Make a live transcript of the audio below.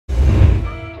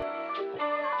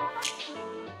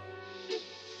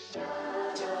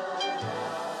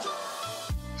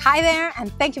Hi there,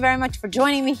 and thank you very much for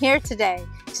joining me here today.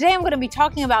 Today I'm going to be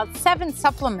talking about 7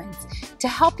 supplements to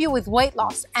help you with weight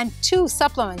loss and 2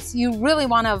 supplements you really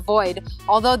want to avoid,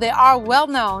 although they are well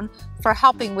known for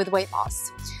helping with weight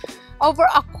loss. Over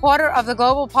a quarter of the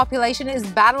global population is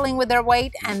battling with their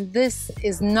weight, and this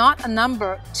is not a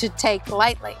number to take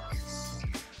lightly.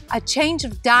 A change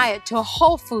of diet to a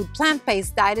whole food,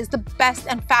 plant-based diet is the best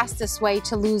and fastest way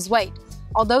to lose weight,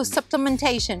 although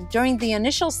supplementation during the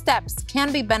initial steps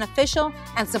can be beneficial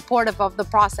and supportive of the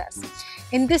process.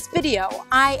 In this video,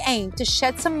 I aim to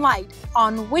shed some light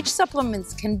on which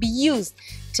supplements can be used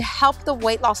to help the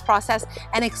weight loss process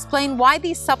and explain why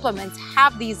these supplements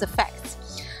have these effects.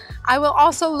 I will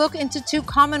also look into 2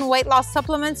 common weight loss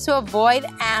supplements to avoid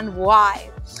and why.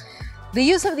 The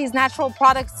use of these natural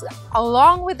products,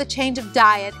 along with the change of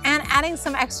diet and adding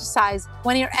some exercise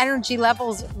when your energy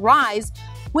levels rise,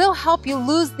 will help you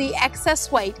lose the excess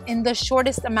weight in the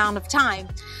shortest amount of time.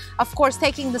 Of course,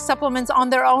 taking the supplements on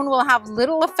their own will have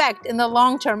little effect in the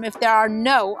long term if there are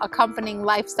no accompanying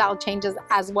lifestyle changes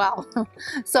as well.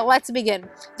 So let's begin.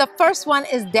 The first one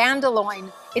is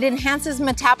dandelion. It enhances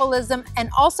metabolism and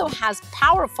also has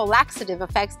powerful laxative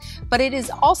effects, but it is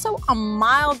also a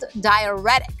mild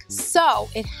diuretic. So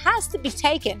it has to be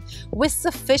taken with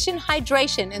sufficient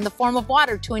hydration in the form of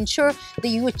water to ensure that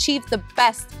you achieve the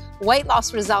best weight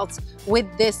loss results with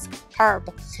this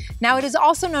herb. Now, it is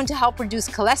also known to help reduce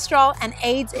cholesterol and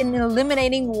aids in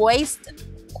eliminating waste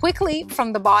quickly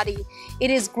from the body.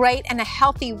 It is great and a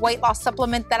healthy weight loss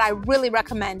supplement that I really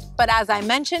recommend. But as I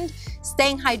mentioned,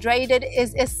 staying hydrated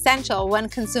is essential when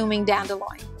consuming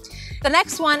dandelion. The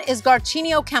next one is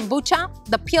Garcinia kombucha.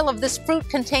 The peel of this fruit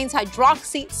contains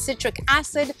hydroxycitric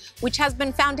acid, which has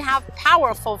been found to have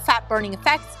powerful fat-burning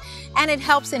effects, and it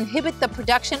helps inhibit the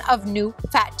production of new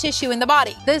fat tissue in the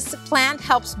body. This plant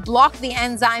helps block the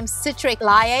enzyme citric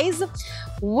lyase,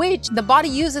 which the body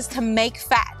uses to make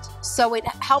fat. So it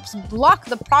helps block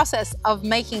the process of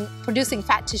producing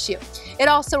fat tissue. It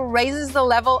also raises the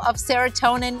level of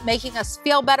serotonin, making us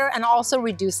feel better and also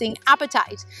reducing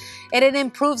appetite. It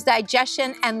improves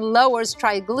digestion and lowers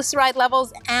triglyceride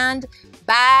levels and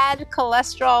bad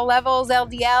cholesterol levels,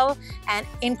 LDL, and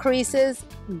increases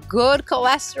good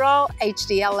cholesterol,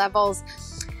 HDL levels,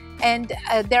 and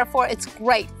therefore it's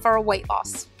great for weight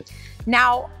loss.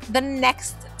 Now, the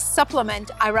next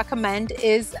supplement I recommend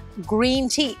is green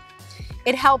tea.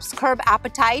 It helps curb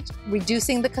appetite,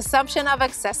 reducing the consumption of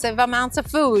excessive amounts of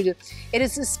food. It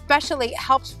especially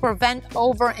helps prevent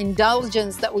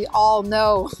overindulgence that we all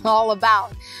know all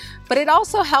about. But it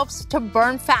also helps to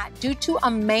burn fat due to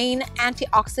a main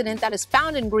antioxidant that is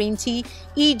found in green tea,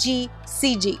 e.g.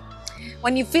 CG.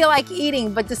 When you feel like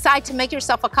eating but decide to make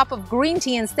yourself a cup of green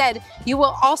tea instead, you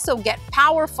will also get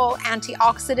powerful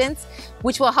antioxidants,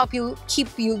 which will help you keep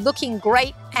you looking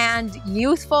great and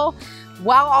youthful,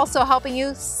 while also helping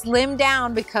you slim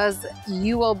down because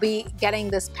you will be getting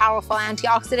this powerful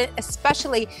antioxidant,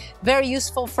 especially very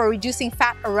useful for reducing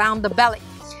fat around the belly.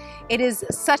 It is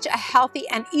such a healthy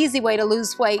and easy way to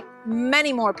lose weight.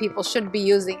 Many more people should be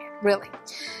using it, really.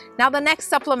 Now, the next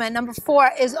supplement, number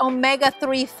 4, is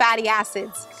omega-3 fatty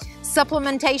acids.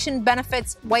 Supplementation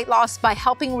benefits weight loss by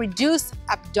helping reduce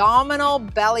abdominal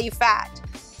belly fat.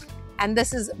 And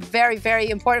this is very, very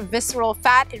important. Visceral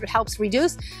fat, it helps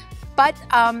reduce. But,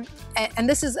 and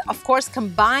this is, of course,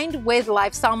 combined with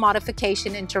lifestyle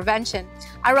modification intervention.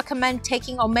 I recommend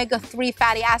taking omega-3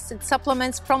 fatty acid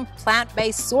supplements from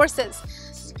plant-based sources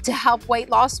to help weight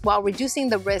loss while reducing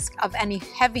the risk of any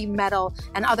heavy metal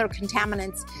and other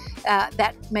contaminants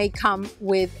that may come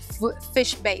with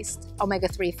fish-based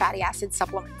omega-3 fatty acid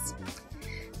supplements.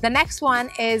 The next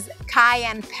one is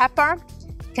cayenne pepper.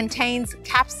 Contains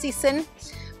capsaicin,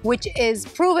 which is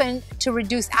proven to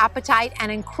reduce appetite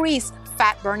and increase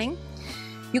fat burning.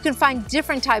 You can find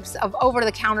different types of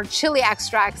over-the-counter chili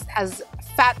extracts as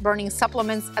fat-burning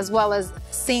supplements, as well as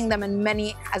seeing them in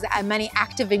many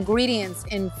active ingredients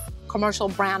in commercial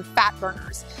brand fat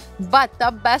burners. But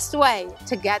the best way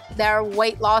to get their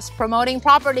weight loss promoting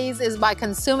properties is by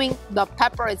consuming the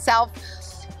pepper itself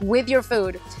with your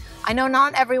food. I know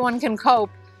not everyone can cope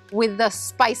with the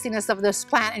spiciness of this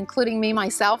plant, including me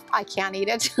myself. I can't eat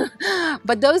it.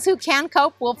 But those who can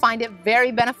cope will find it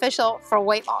very beneficial for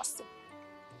weight loss.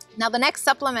 Now, the next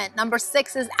supplement, number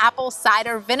 6, is apple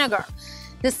cider vinegar.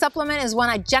 This supplement is one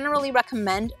I generally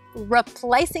recommend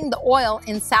replacing the oil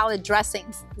in salad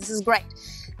dressings. This is great.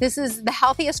 This is the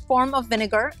healthiest form of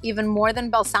vinegar, even more than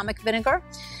balsamic vinegar.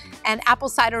 And apple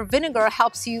cider vinegar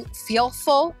helps you feel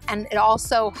full, and it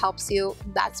also helps you,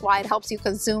 that's why it helps you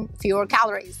consume fewer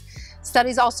calories.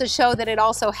 Studies also show that it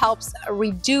also helps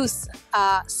reduce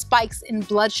spikes in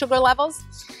blood sugar levels.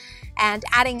 And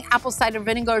adding apple cider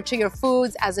vinegar to your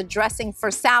foods as a dressing for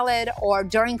salad or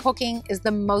during cooking is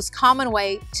the most common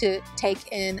way to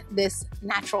take in this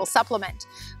natural supplement.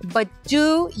 But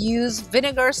do use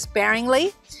vinegar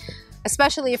sparingly,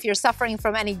 especially if you're suffering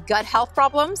from any gut health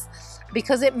problems,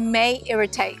 because it may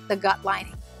irritate the gut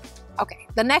lining. Okay,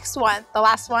 the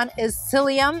last one is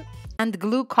psyllium and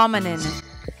glucomannan.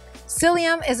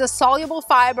 Psyllium is a soluble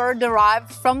fiber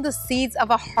derived from the seeds of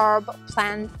a herb,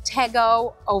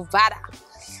 Plantago ovata,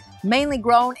 mainly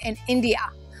grown in India.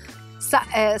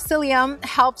 Psyllium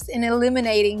helps in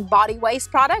eliminating body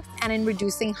waste products and in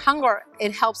reducing hunger.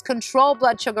 It helps control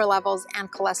blood sugar levels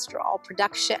and cholesterol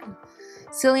production.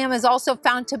 Psyllium is also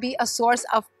found to be a source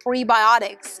of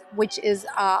prebiotics, which is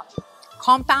a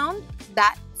compound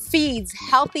that feeds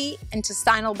healthy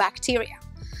intestinal bacteria.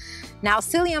 Now,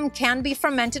 psyllium can be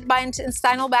fermented by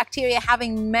intestinal bacteria,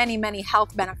 having many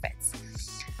health benefits.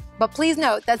 But please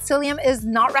note that psyllium is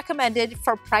not recommended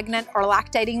for pregnant or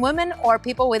lactating women or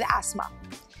people with asthma.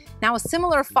 Now, a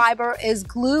similar fiber is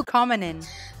glucomannan,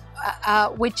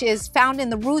 which is found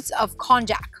in the roots of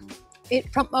konjac.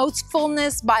 It promotes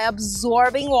fullness by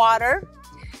absorbing water,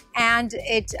 and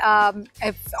it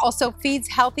also feeds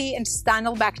healthy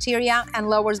intestinal bacteria and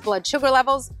lowers blood sugar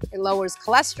levels. It lowers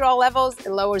cholesterol levels,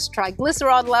 it lowers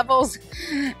triglyceride levels,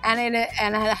 and it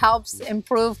helps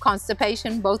improve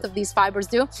constipation. Both of these fibers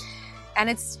do,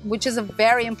 and which is a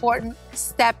very important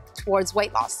step towards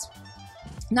weight loss.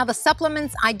 Now, the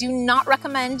supplements I do not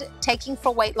recommend taking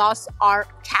for weight loss are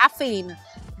caffeine.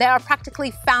 They are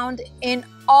practically found in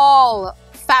all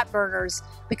fat burners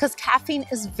because caffeine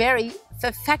is very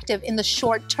effective in the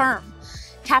short term.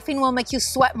 Caffeine will make you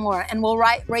sweat more and will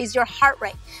raise your heart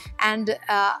rate and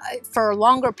for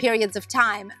longer periods of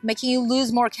time, making you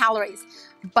lose more calories.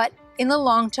 But in the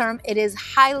long term, it is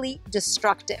highly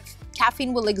destructive.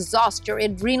 Caffeine will exhaust your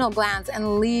adrenal glands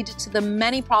and lead to the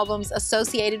many problems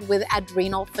associated with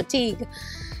adrenal fatigue,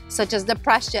 such as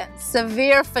depression,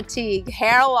 severe fatigue,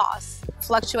 hair loss,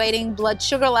 fluctuating blood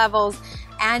sugar levels,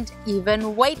 and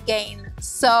even weight gain.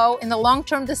 So in the long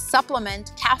term, this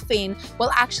supplement, caffeine,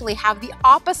 will actually have the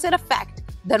opposite effect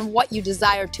than what you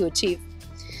desire to achieve.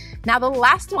 Now, the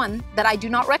last one that I do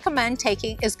not recommend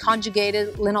taking is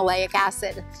conjugated linoleic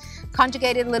acid.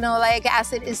 Conjugated linoleic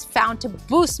acid is found to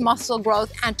boost muscle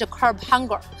growth and to curb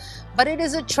hunger, but it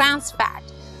is a trans fat.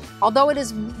 Although it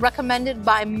is recommended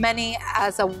by many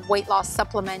as a weight loss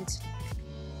supplement,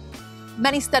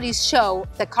 many studies show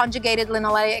that conjugated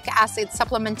linoleic acid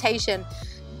supplementation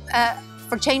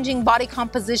for changing body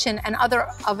composition and other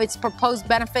of its proposed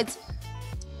benefits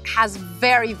has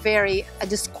very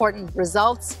discordant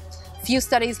results. Few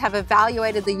studies have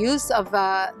evaluated the use of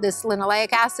this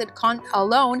linoleic acid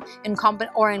alone in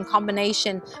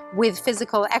combination with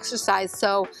physical exercise.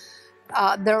 So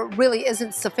there really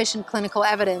isn't sufficient clinical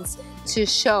evidence to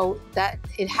show that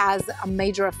it has a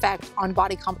major effect on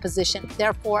body composition.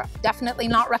 Therefore, definitely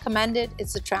not recommended.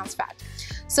 It's a trans fat.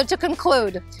 So to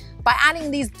conclude, by adding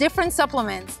these different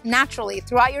supplements naturally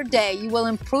throughout your day, you will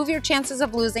improve your chances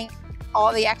of losing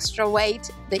all the extra weight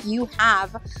that you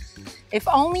have, if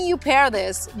only you pair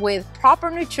this with proper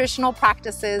nutritional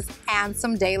practices and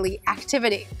some daily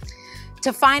activity.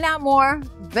 To find out more,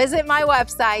 visit my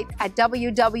website at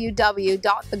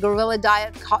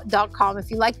www.thegorilladiet.com. If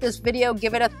you like this video,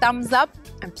 give it a thumbs up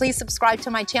and please subscribe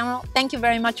to my channel. Thank you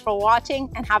very much for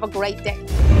watching and have a great day.